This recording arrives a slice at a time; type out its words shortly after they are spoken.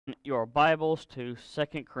your Bibles to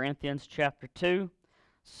 2 Corinthians chapter 2.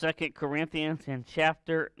 2 Corinthians in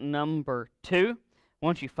chapter number 2.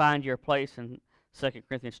 Once you find your place in 2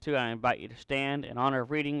 Corinthians 2, I invite you to stand in honor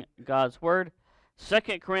of reading God's Word.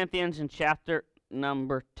 2 Corinthians in chapter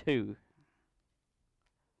number 2.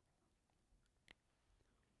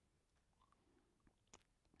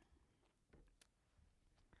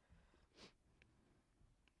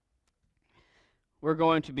 We're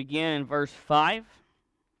going to begin in verse 5.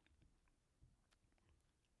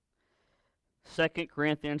 2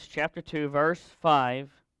 Corinthians chapter 2, verse 5.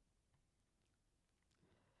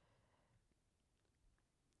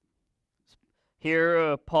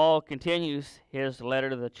 Here Paul continues his letter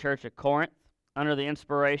to the church of Corinth under the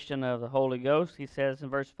inspiration of the Holy Ghost. He says in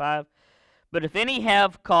verse 5, "But if any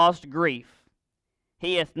have caused grief,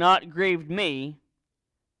 he hath not grieved me,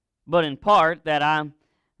 but in part that I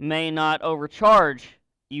may not overcharge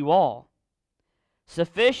you all.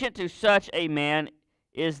 Sufficient to such a man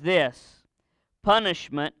is this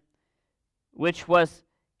punishment which was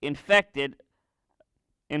inflicted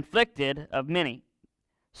of many,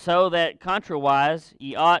 so that contrariwise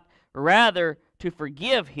ye ought rather to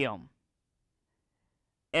forgive him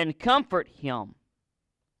and comfort him,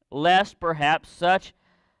 lest perhaps such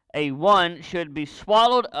a one should be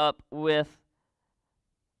swallowed up with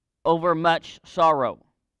overmuch sorrow.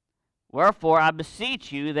 Wherefore I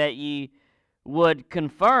beseech you that ye would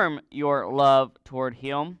confirm your love toward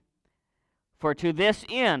him. For to this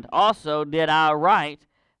end also did I write,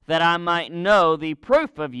 that I might know the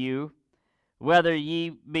proof of you, whether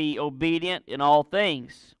ye be obedient in all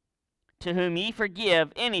things. To whom ye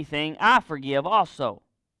forgive anything, I forgive also.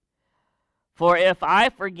 For if I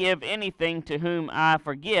forgive anything to whom I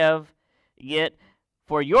forgive, yet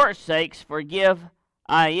for your sakes forgive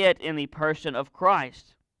I it in the person of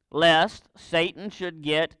Christ, lest Satan should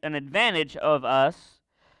get an advantage of us,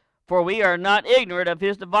 for we are not ignorant of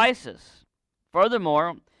his devices.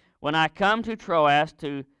 Furthermore, when I come to Troas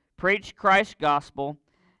to preach Christ's gospel,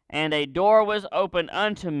 and a door was opened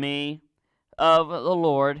unto me of the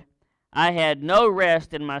Lord, I had no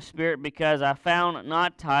rest in my spirit, because I found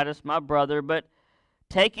not Titus my brother, but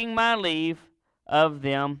taking my leave of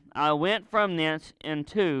them, I went from thence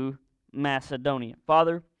into Macedonia."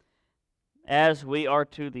 Father, as we are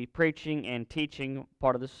to the preaching and teaching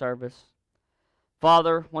part of the service,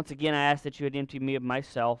 Father, once again I ask that you would empty me of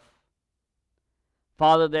myself.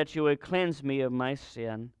 Father, that you would cleanse me of my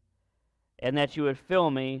sin, and that you would fill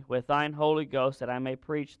me with thine Holy Ghost, that I may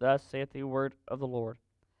preach, thus saith the word of the Lord.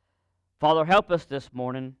 Father, help us this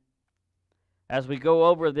morning as we go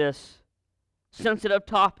over this sensitive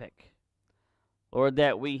topic, Lord,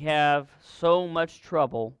 that we have so much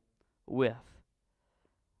trouble with.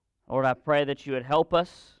 Lord, I pray that you would help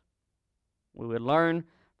us. We would learn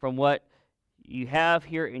from what you have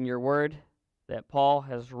here in your word that Paul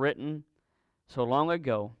has written so long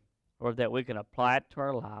ago, Lord, that we can apply it to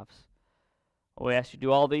our lives. We ask you to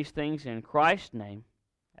do all these things in Christ's name.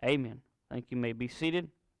 Amen. Thank you. You may be seated.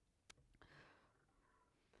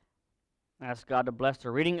 Ask God to bless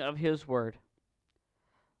the reading of his word.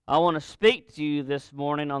 I want to speak to you this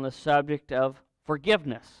morning on the subject of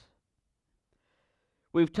forgiveness.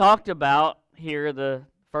 We've talked about here the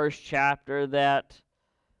first chapter that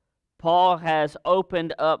Paul has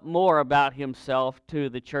opened up more about himself to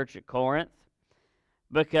the church at Corinth,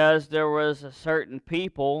 because there was a certain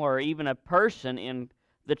people or even a person in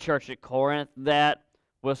the church at Corinth that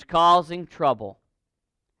was causing trouble.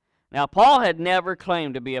 Now, Paul had never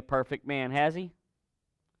claimed to be a perfect man, has he?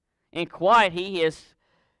 And quite, he has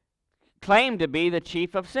claimed to be the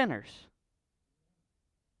chief of sinners.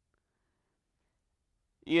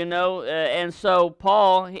 You know, and so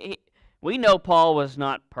Paul, we know Paul was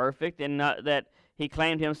not perfect, and not that he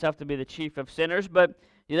claimed himself to be the chief of sinners, but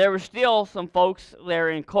there were still some folks there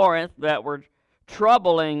in Corinth that were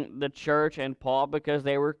troubling the church and Paul because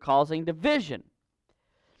they were causing division.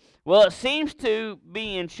 Well, it seems to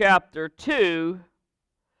be in chapter 2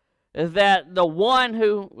 that the one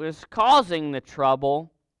who was causing the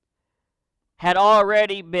trouble had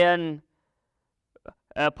already been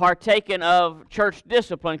partaken of church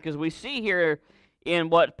discipline, because we see here in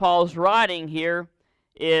what Paul's writing here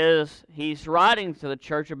is he's writing to the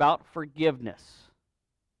church about forgiveness.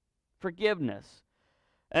 Forgiveness.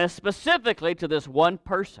 And specifically to this one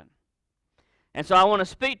person. And so I want to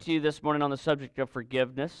speak to you this morning on the subject of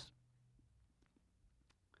forgiveness.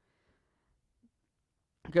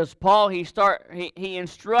 Because Paul, he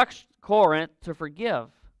instructs Corinth to forgive.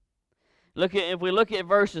 If we look at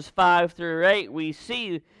verses 5 through 8, we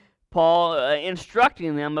see Paul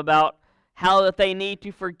instructing them about how that they need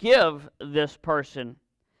to forgive this person.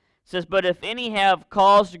 says, but if any have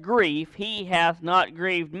caused grief, he hath not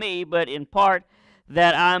grieved me, but in part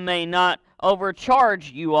that I may not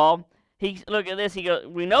overcharge you all. Look at this. He goes,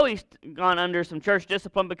 we know he's gone under some church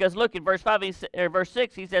discipline because look at verse 5 or verse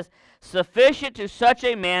 6. He says, sufficient to such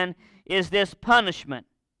a man is this punishment,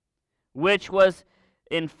 which was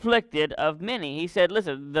inflicted of many. He said,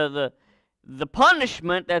 listen, the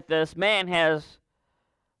punishment that this man has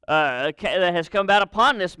that has come about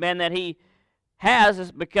upon this man that he has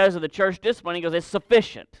is because of the church discipline. He goes, it's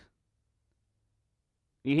sufficient.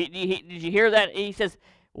 Did you hear that? He says,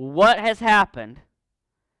 what has happened?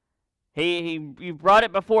 You brought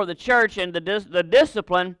it before the church, and the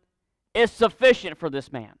discipline is sufficient for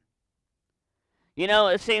this man. You know,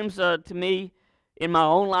 it seems to me in my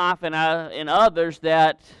own life and in others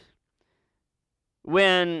that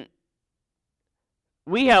when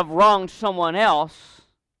we have wronged someone else,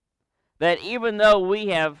 that even though we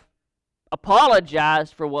have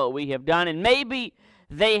apologized for what we have done, and maybe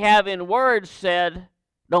they have in words said,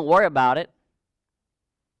 don't worry about it,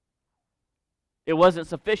 it wasn't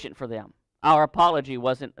sufficient for them. Our apology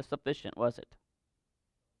wasn't sufficient, was it?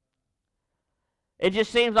 It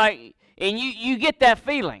just seems like, and you get that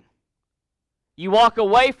feeling. You walk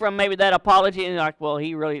away from maybe that apology and you're like, well,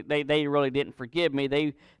 they really didn't forgive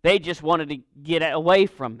me. They just wanted to get away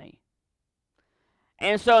from me.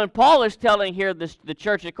 And so, and Paul is telling here the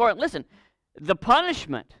church at Corinth, listen, the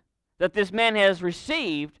punishment that this man has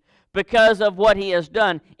received because of what he has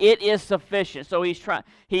done, it is sufficient. So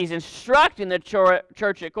he's instructing the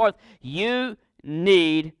church at Corinth, you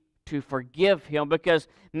need to forgive him, because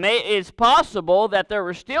it's possible that there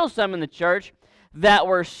were still some in the church that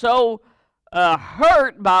were so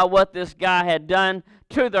hurt by what this guy had done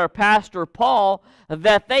to their pastor Paul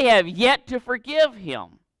that they have yet to forgive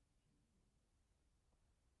him.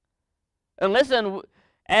 And listen,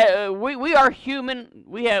 we are human.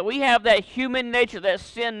 We have that human nature, that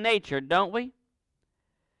sin nature, don't we?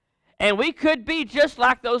 And we could be just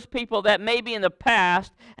like those people that maybe in the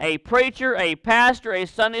past, a preacher, a pastor, a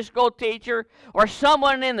Sunday school teacher, or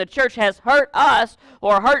someone in the church has hurt us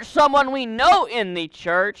or hurt someone we know in the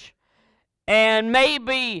church, and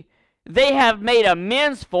maybe they have made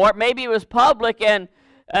amends for it. Maybe it was public, and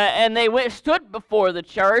they stood before the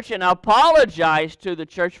church and apologized to the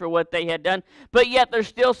church for what they had done. But yet there's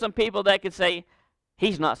still some people that could say,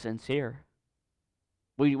 he's not sincere.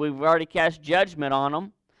 We've already cast judgment on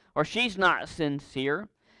him. Or she's not sincere.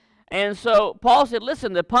 And so Paul said,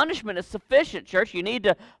 listen, the punishment is sufficient, church. You need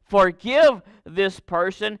to forgive this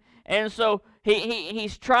person. And so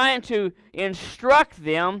he's trying to instruct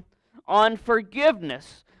them on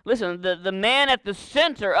forgiveness. Listen, the man at the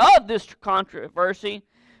center of this controversy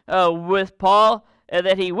with Paul,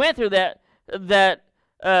 that he went through that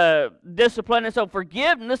discipline. And so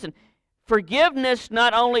forgiveness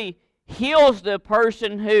not only heals the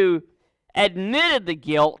person who admitted the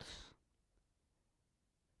guilt,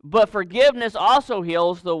 but forgiveness also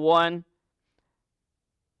heals the one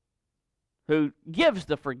who gives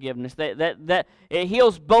the forgiveness. That it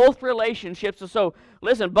heals both relationships. And so,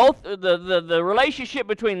 listen, both the relationship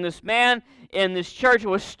between this man and this church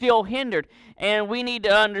was still hindered. And we need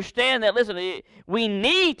to understand that, listen, we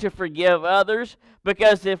need to forgive others,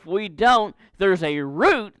 because if we don't, there's a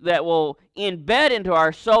root that will embed into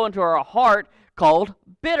our soul, into our heart, called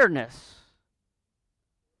bitterness.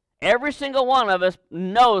 Every single one of us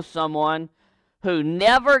knows someone who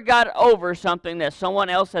never got over something that someone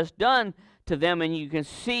else has done to them, and you can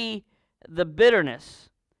see the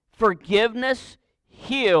bitterness. Forgiveness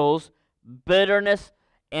heals bitterness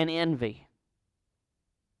and envy.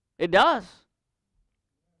 It does.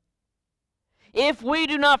 If we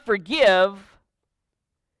do not forgive,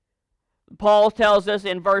 Paul tells us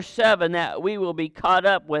in verse 7 that we will be caught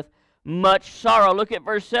up with much sorrow. Look at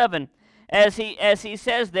verse 7. As he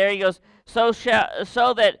says there, he goes, so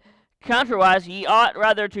that contrariwise ye ought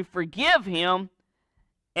rather to forgive him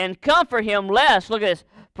and comfort him less. Look at this.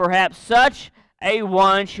 Perhaps such a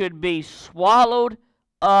one should be swallowed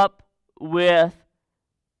up with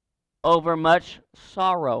over much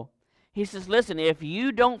sorrow. He says, listen, if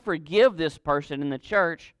you don't forgive this person in the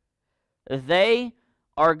church, they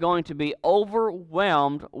are going to be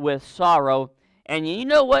overwhelmed with sorrow. And you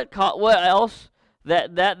know what else?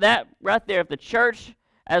 That right there, if the church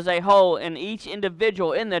as a whole and each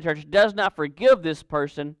individual in the church does not forgive this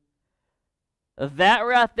person, that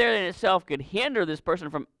right there in itself could hinder this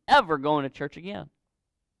person from ever going to church again.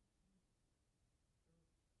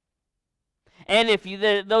 And if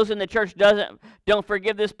those in the church don't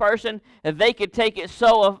forgive this person, they could take it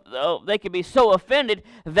they could be so offended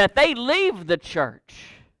that they leave the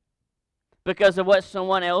church because of what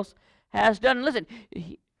someone else has done. Listen,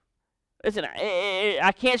 Listen,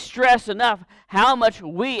 I can't stress enough how much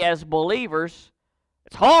we as believers,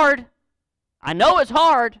 it's hard. I know it's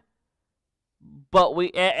hard, but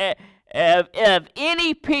if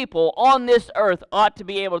any people on this earth ought to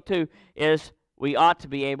be able to, is we ought to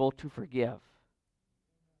be able to forgive.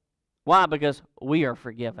 Why? Because we are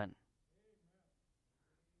forgiven.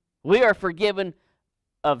 We are forgiven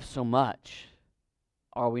of so much,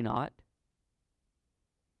 are we not?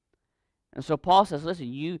 And so Paul says, listen,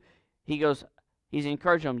 he's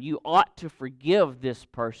encouraging them, you ought to forgive this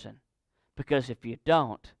person. Because if you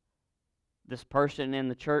don't, this person in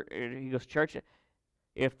the church, he goes, church,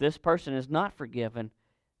 if this person is not forgiven,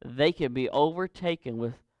 they can be overtaken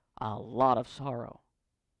with a lot of sorrow.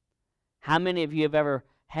 How many of you have ever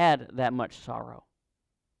had that much sorrow?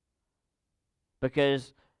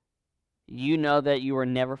 Because you know that you were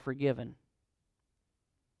never forgiven.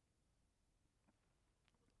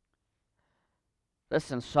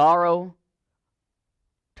 Listen, sorrow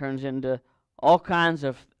turns into all kinds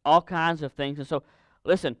of things. And so,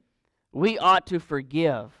 listen, we ought to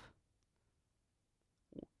forgive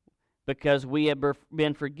because we have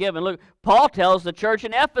been forgiven. Look, Paul tells the church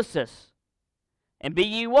in Ephesus, and be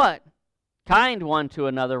ye what? Kind one to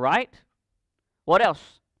another, right? What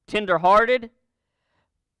else? Tender-hearted.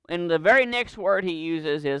 And the very next word he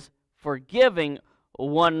uses is forgiving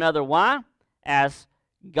one another. Why? As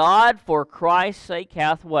God for Christ's sake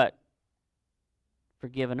hath what?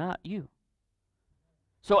 Forgiven you.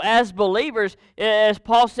 So as believers, as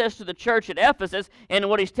Paul says to the church at Ephesus, and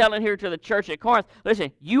what he's telling here to the church at Corinth,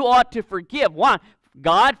 listen, you ought to forgive. Why?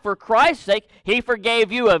 God, for Christ's sake, He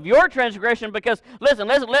forgave you of your transgression because, listen,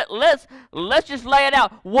 let's just lay it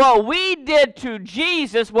out. What we did to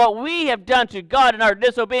Jesus, what we have done to God in our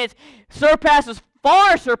disobedience,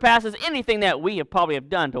 far surpasses anything that we have probably have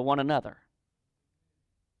done to one another.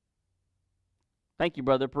 Thank you,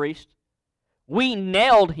 Brother Priest. We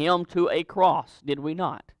nailed Him to a cross, did we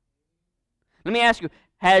not? Let me ask you,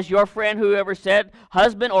 has your friend, whoever said,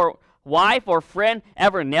 husband or wife or friend,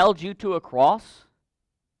 ever nailed you to a cross?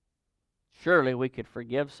 Surely we could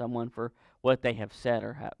forgive someone for what they have said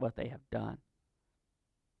or what they have done.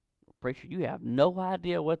 Preacher, you have no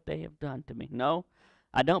idea what they have done to me. No,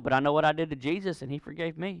 I don't, but I know what I did to Jesus, and He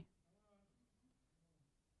forgave me.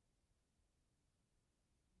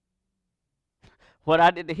 What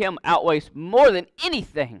I did to Him outweighs more than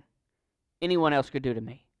anything anyone else could do to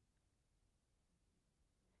me.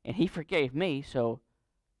 And He forgave me, so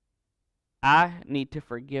I need to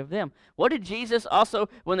forgive them. What did Jesus also,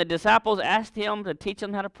 when the disciples asked Him to teach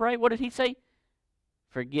them how to pray, what did He say?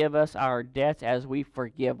 Forgive us our debts as we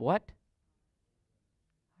forgive what?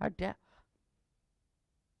 Our debt.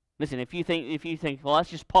 Listen, if you think, well,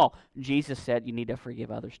 that's just Paul. Jesus said you need to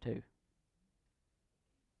forgive others too.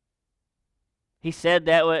 He said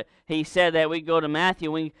that we go to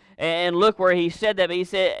Matthew and look where he said that. But he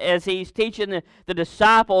said, as he's teaching the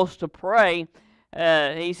disciples to pray,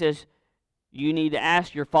 he says, you need to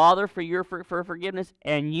ask your Father for forgiveness,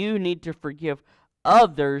 and you need to forgive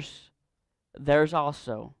others theirs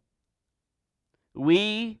also.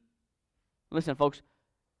 Listen, folks,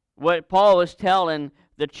 what Paul is telling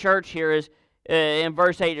the church here is, in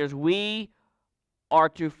verse 8, is we are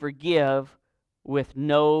to forgive with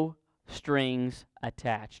no strings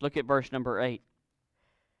attached. Look at verse number 8.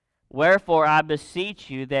 Wherefore I beseech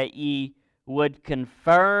you that ye would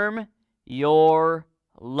confirm your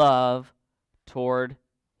love toward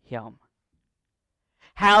Him.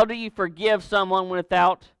 How do you forgive someone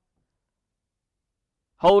without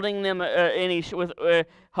holding them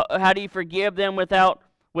how do you forgive them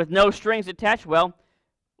with no strings attached? Well,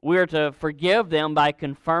 we're to forgive them by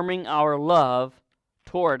confirming our love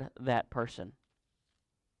toward that person.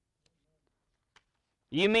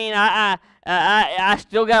 You mean I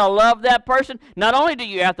still got to love that person? Not only do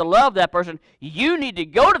you have to love that person, you need to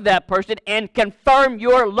go to that person and confirm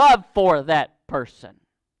your love for that person.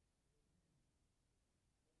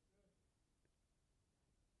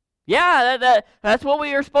 Yeah, that's what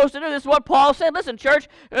we are supposed to do. This is what Paul said. Listen, church,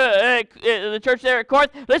 the church there at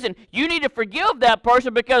Corinth, listen, you need to forgive that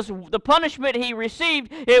person because the punishment he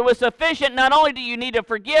received, it was sufficient. Not only do you need to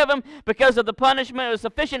forgive him because of the punishment, it was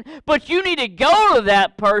sufficient, but you need to go to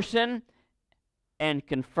that person and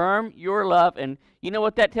confirm your love. And you know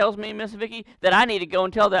what that tells me, Miss Vicki? That I need to go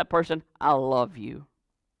and tell that person, I love you.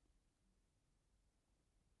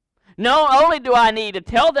 Not only do I need to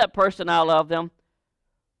tell that person I love them,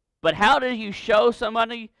 but how do you show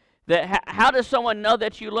somebody that? How does someone know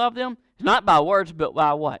that you love them? It's not by words, but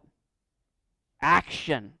by what?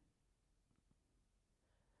 Action.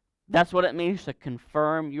 That's what it means to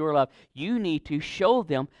confirm your love. You need to show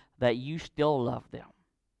them that you still love them.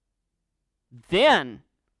 then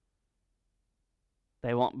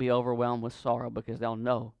they won't be overwhelmed with sorrow because they'll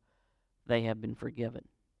know they have been forgiven.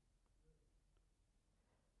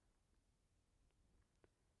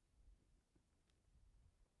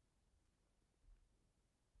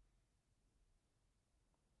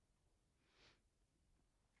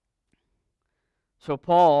 So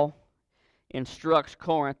Paul instructs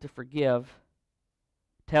Corinth to forgive,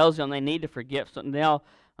 tells them they need to forgive. So now,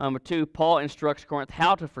 number 2, Paul instructs Corinth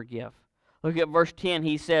how to forgive. Look at verse 10.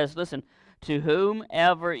 He says, listen, to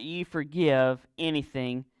whomever ye forgive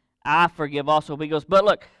anything, I forgive also. He goes, but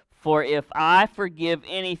look, for if I forgive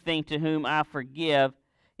anything to whom I forgive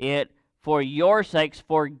it, for your sakes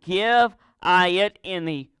forgive I it in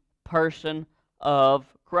the person of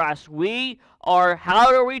Christ.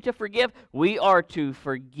 How are we to forgive? We are to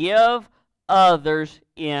forgive others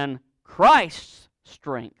in Christ's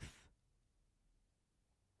strength.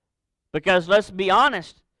 Because let's be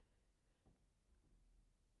honest,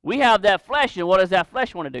 we have that flesh, and what does that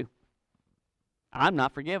flesh want to do? I'm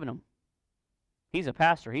not forgiving him. He's a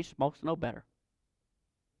pastor. He's supposed to know better.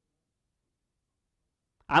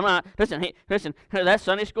 I'm not. Listen. That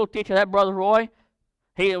Sunday school teacher, that brother Roy,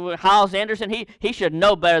 Hyles Anderson, he should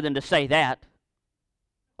know better than to say that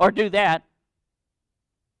or do that.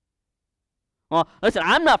 Well, listen.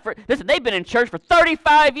 Listen. They've been in church for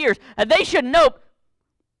 35 years, and they should know.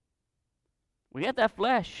 We have that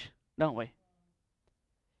flesh, don't we?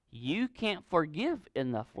 You can't forgive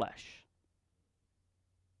in the flesh.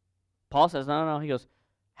 Paul says, no. He goes,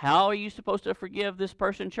 how are you supposed to forgive this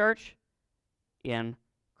person, church? In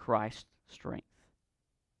Christ's strength.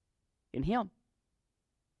 In Him.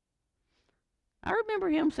 I remember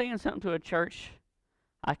him saying something to a church,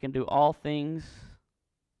 I can do all things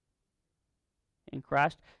in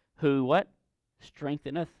Christ, who what?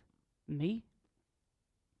 Strengtheneth me.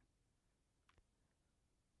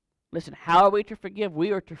 Listen, how are we to forgive?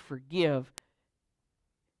 We are to forgive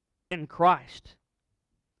in Christ.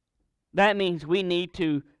 That means we need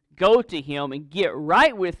to go to Him and get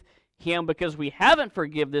right with Him because we haven't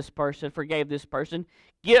forgave this person.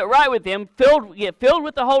 Get right with Him, get filled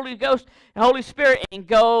with the Holy Ghost, the Holy Spirit, and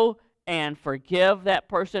go and forgive that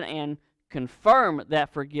person and confirm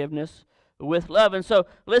that forgiveness with love. And so,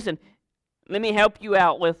 listen, let me help you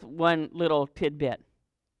out with one little tidbit.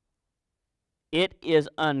 It is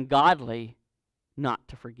ungodly not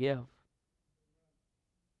to forgive.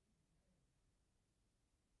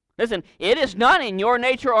 Listen, it is not in your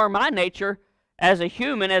nature or my nature as a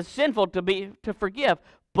human, as sinful to forgive,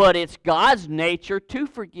 but it's God's nature to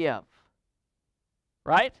forgive.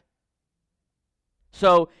 Right?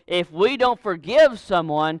 So, if we don't forgive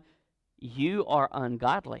someone, you are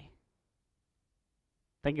ungodly.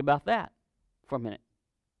 Think about that for a minute.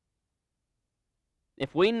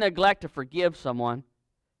 If we neglect to forgive someone,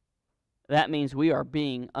 that means we are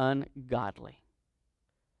being ungodly.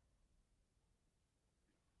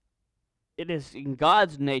 It is in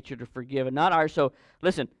God's nature to forgive and not ours. So,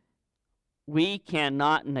 listen, we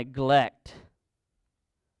cannot neglect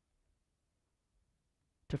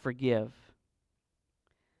to forgive.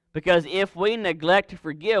 Because if we neglect to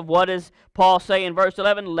forgive, what does Paul say in verse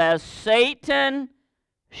 11? Lest Satan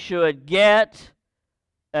should get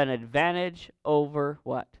an advantage over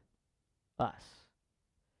what? Us.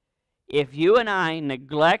 If you and I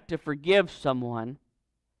neglect to forgive someone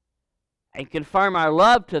and confirm our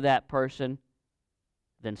love to that person,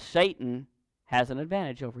 then Satan has an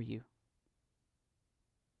advantage over you.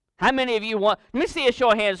 How many of you want, let me see a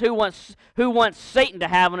show of hands, who wants Satan to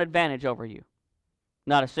have an advantage over you?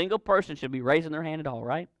 Not a single person should be raising their hand at all,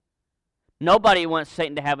 right? Nobody wants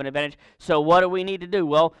Satan to have an advantage. So what do we need to do?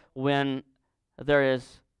 Well, when there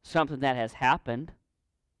is something that has happened,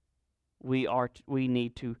 we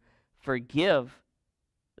need to forgive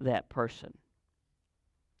that person.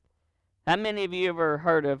 How many of you ever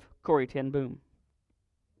heard of Corrie ten Boom?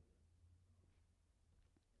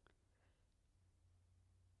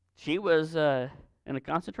 She was in a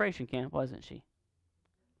concentration camp, wasn't she?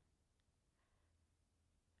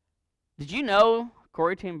 Did you know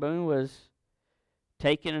Corrie ten Boom was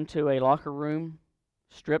taken into a locker room,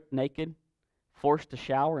 stripped naked, forced to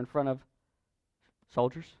shower in front of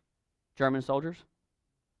soldiers, German soldiers?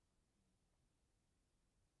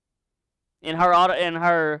 In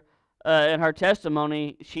her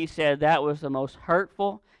testimony, she said that was the most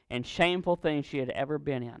hurtful and shameful thing she had ever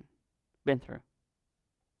been through.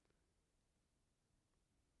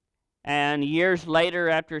 And years later,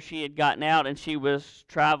 after she had gotten out and she was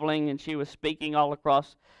traveling and she was speaking all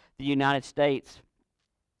across the United States,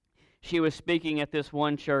 she was speaking at this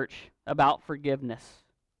one church about forgiveness.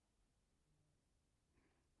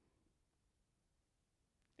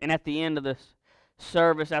 And at the end of the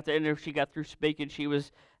service, after she got through speaking, she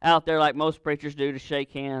was out there like most preachers do to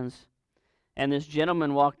shake hands. And this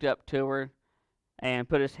gentleman walked up to her and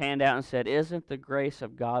put his hand out and said, "Isn't the grace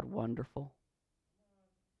of God wonderful?"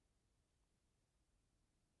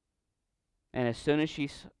 And as soon as she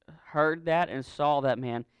heard that and saw that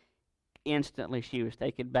man, instantly she was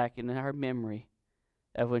taken back into her memory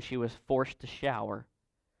of when she was forced to shower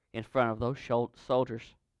in front of those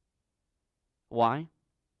soldiers. Why?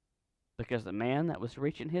 Because the man that was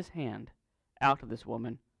reaching his hand out to this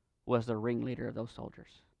woman was the ringleader of those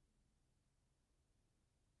soldiers.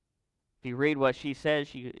 If you read what she said,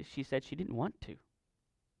 she said she didn't want to.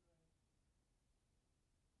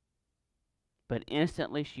 But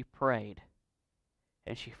instantly she prayed,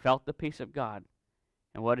 and she felt the peace of God.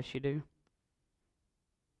 And what did she do?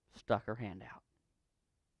 Stuck her hand out.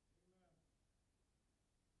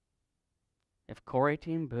 If Corrie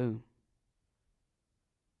ten Boom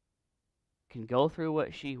can go through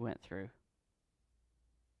what she went through,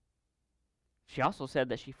 she also said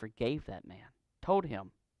that she forgave that man, told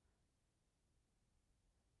him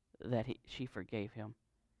that she forgave him.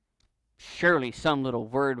 Surely some little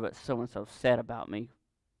word what so-and-so said about me,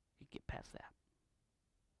 you get past that.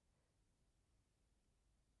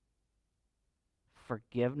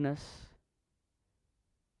 Forgiveness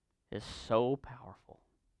is so powerful.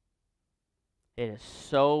 It is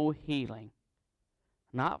so healing.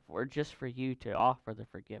 Not just for you to offer the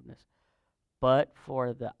forgiveness, but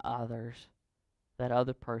for the others, that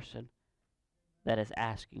other person that is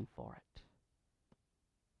asking for it.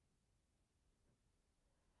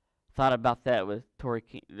 Thought about that with Corrie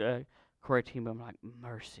ten Boom, like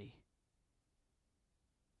mercy.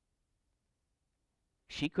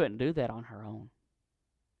 She couldn't do that on her own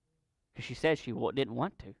because she said she didn't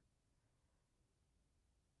want to.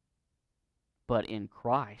 But in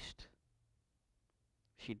Christ,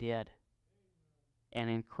 she did. And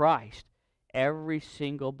in Christ, every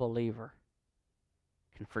single believer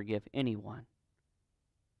can forgive anyone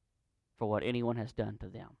for what anyone has done to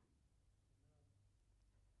them.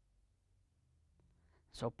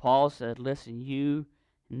 So Paul said, listen, you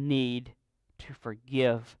need to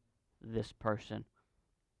forgive this person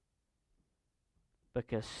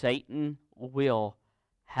because Satan will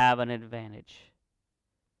have an advantage.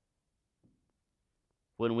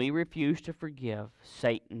 When we refuse to forgive,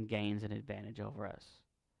 Satan gains an advantage over us.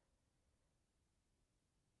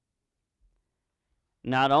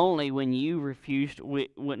 Not only when you refuse,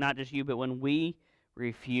 not just you, but when we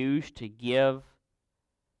refuse to give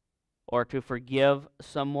or to forgive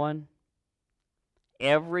someone,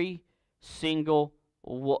 every single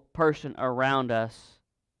person around us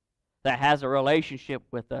that has a relationship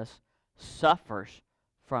with us suffers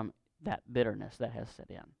from that bitterness that has set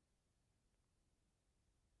in.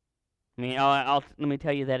 I mean, let me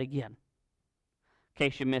tell you that again, in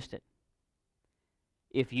case you missed it.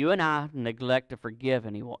 If you and I neglect to forgive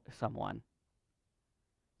someone,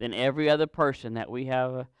 then every other person that we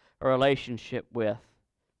have a relationship with,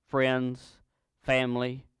 friends,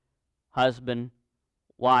 family, husband,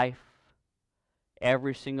 wife,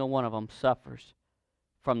 every single one of them suffers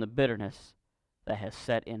from the bitterness that has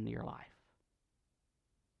set into your life.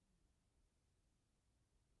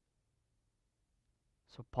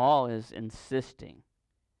 So Paul is insisting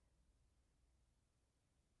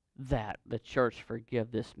that the church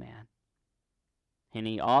forgive this man. And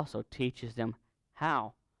he also teaches them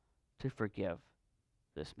how to forgive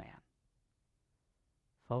this man.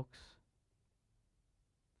 Folks,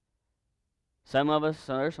 some of us,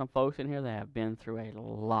 there's some folks in here that have been through a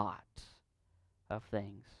lot of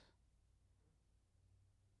things.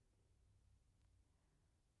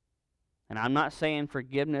 And I'm not saying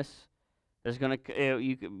forgiveness is going to,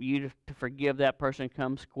 you to forgive that person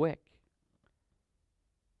comes quick.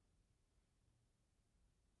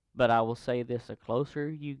 But I will say this, the closer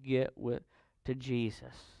you get to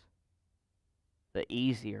Jesus, the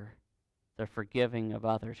easier the forgiving of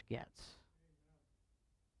others gets.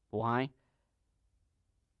 Why?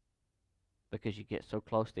 Because you get so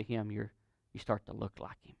close to Him, you start to look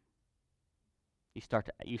like Him.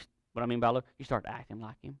 What I mean by look, you start acting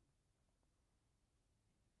like Him.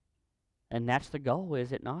 And that's the goal,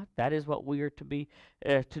 is it not? That is what we are to be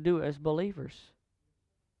to do as believers.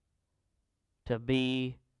 To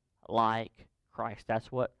be like Christ.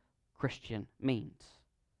 That's what Christian means.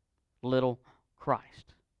 Little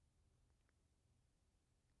Christ.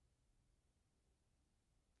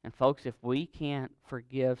 And folks, if we can't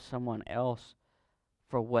forgive someone else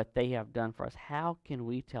for what they have done for us, how can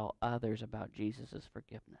we tell others about Jesus'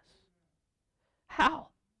 forgiveness? How?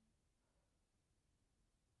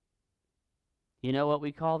 You know what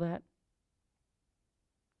we call that?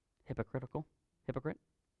 Hypocritical? Hypocrite?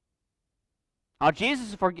 Oh,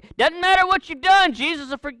 Jesus will forgive. Doesn't matter what you've done, Jesus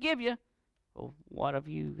will forgive you. Well, what have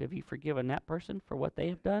you forgiven that person for what they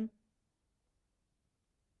have done?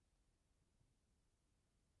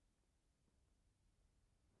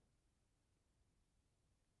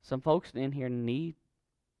 Some folks in here need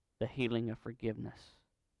the healing of forgiveness.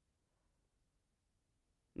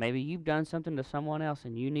 Maybe you've done something to someone else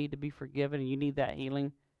and you need to be forgiven and you need that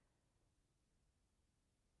healing.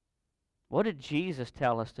 What did Jesus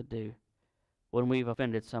tell us to do when we've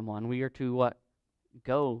offended someone? We are to what?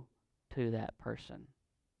 Go to that person.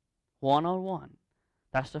 One-on-one.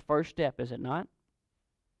 That's the first step, is it not?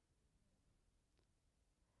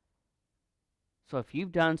 So if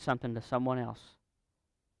you've done something to someone else,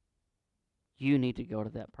 you need to go to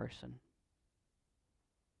that person.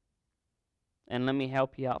 And let me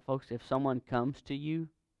help you out, folks. If someone comes to you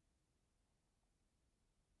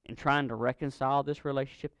and trying to reconcile this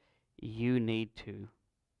relationship, you need to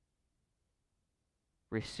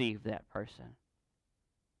receive that person.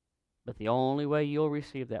 But the only way you'll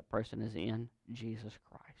receive that person is in Jesus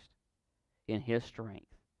Christ, in His strength.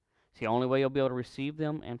 It's the only way you'll be able to receive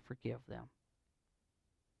them and forgive them.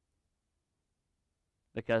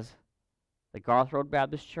 Because the Garth Road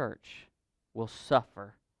Baptist Church will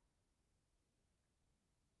suffer.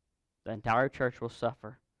 The entire church will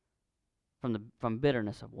suffer from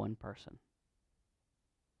bitterness of one person.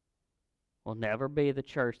 We'll never be the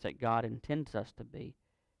church that God intends us to be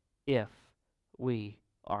if we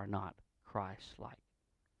are not Christ-like.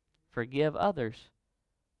 Forgive others.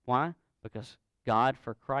 Why? Because God,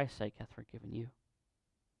 for Christ's sake, hath forgiven you.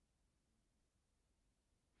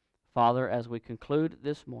 Father, as we conclude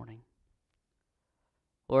this morning,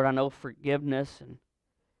 Lord, I know forgiveness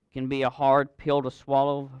can be a hard pill to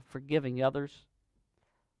swallow, forgiving others.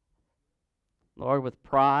 Lord, with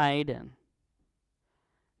pride and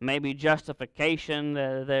maybe justification,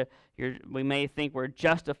 we may think we're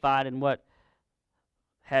justified in what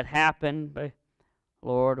had happened,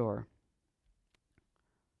 Lord,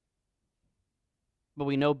 but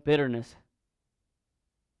we know bitterness,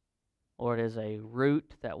 Lord, is a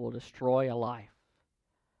root that will destroy a life.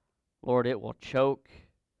 Lord, it will choke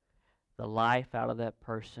the life out of that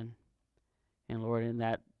person. And Lord, in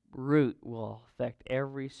that root will affect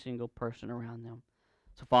every single person around them.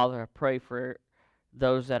 So Father, I pray for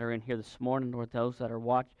those that are in here this morning, Lord, those that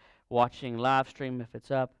are watching live stream if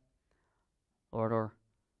it's up, Lord, or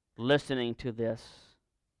listening to this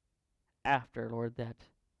after, Lord,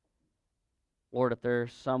 if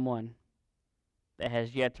there's someone that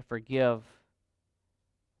has yet to forgive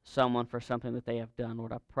someone for something that they have done,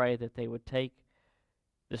 Lord, I pray that they would take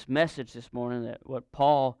this message this morning, that what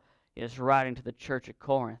Paul is writing to the church at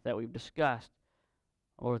Corinth that we've discussed,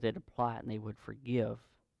 Lord, they'd apply it and they would forgive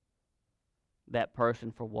that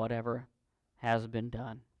person for whatever has been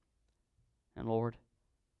done. And Lord,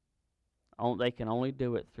 they can only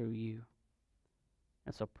do it through you.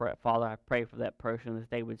 And so, Father, I pray for that person that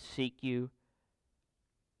they would seek you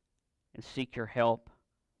and seek your help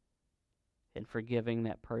in forgiving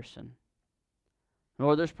that person.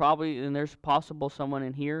 Lord, there's possible someone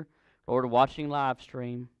in here, Lord, watching live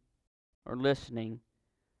stream or listening,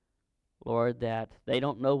 Lord, that they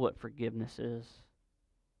don't know what forgiveness is.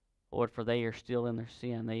 Lord, for they are still in their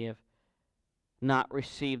sin. They have not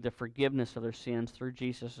received the forgiveness of their sins through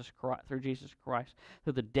Jesus Christ,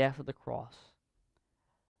 through the death of the cross.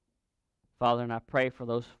 Father, and I pray for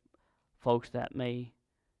those folks that may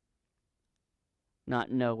not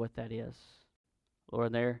know what that is.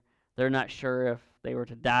 Lord, they're not sure if they were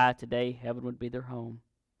to die today, heaven would be their home.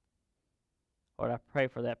 Lord, I pray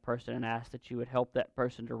for that person and ask that you would help that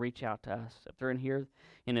person to reach out to us. If they're in here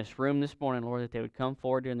in this room this morning, Lord, that they would come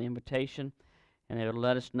forward during the invitation and they would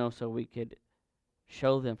let us know so we could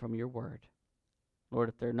show them from your word. Lord,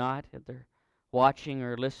 if they're watching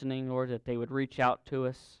or listening, Lord, that they would reach out to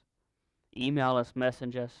us, email us,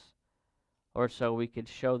 message us, Lord, so we could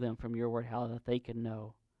show them from your word how that they can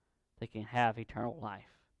know they can have eternal life.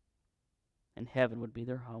 And heaven would be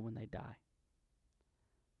their home when they die.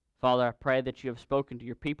 Father, I pray that you have spoken to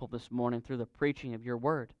your people this morning through the preaching of your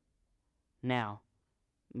word. Now,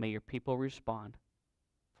 may your people respond.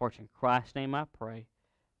 For it's in Christ's name I pray.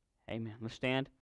 Amen. Let's stand.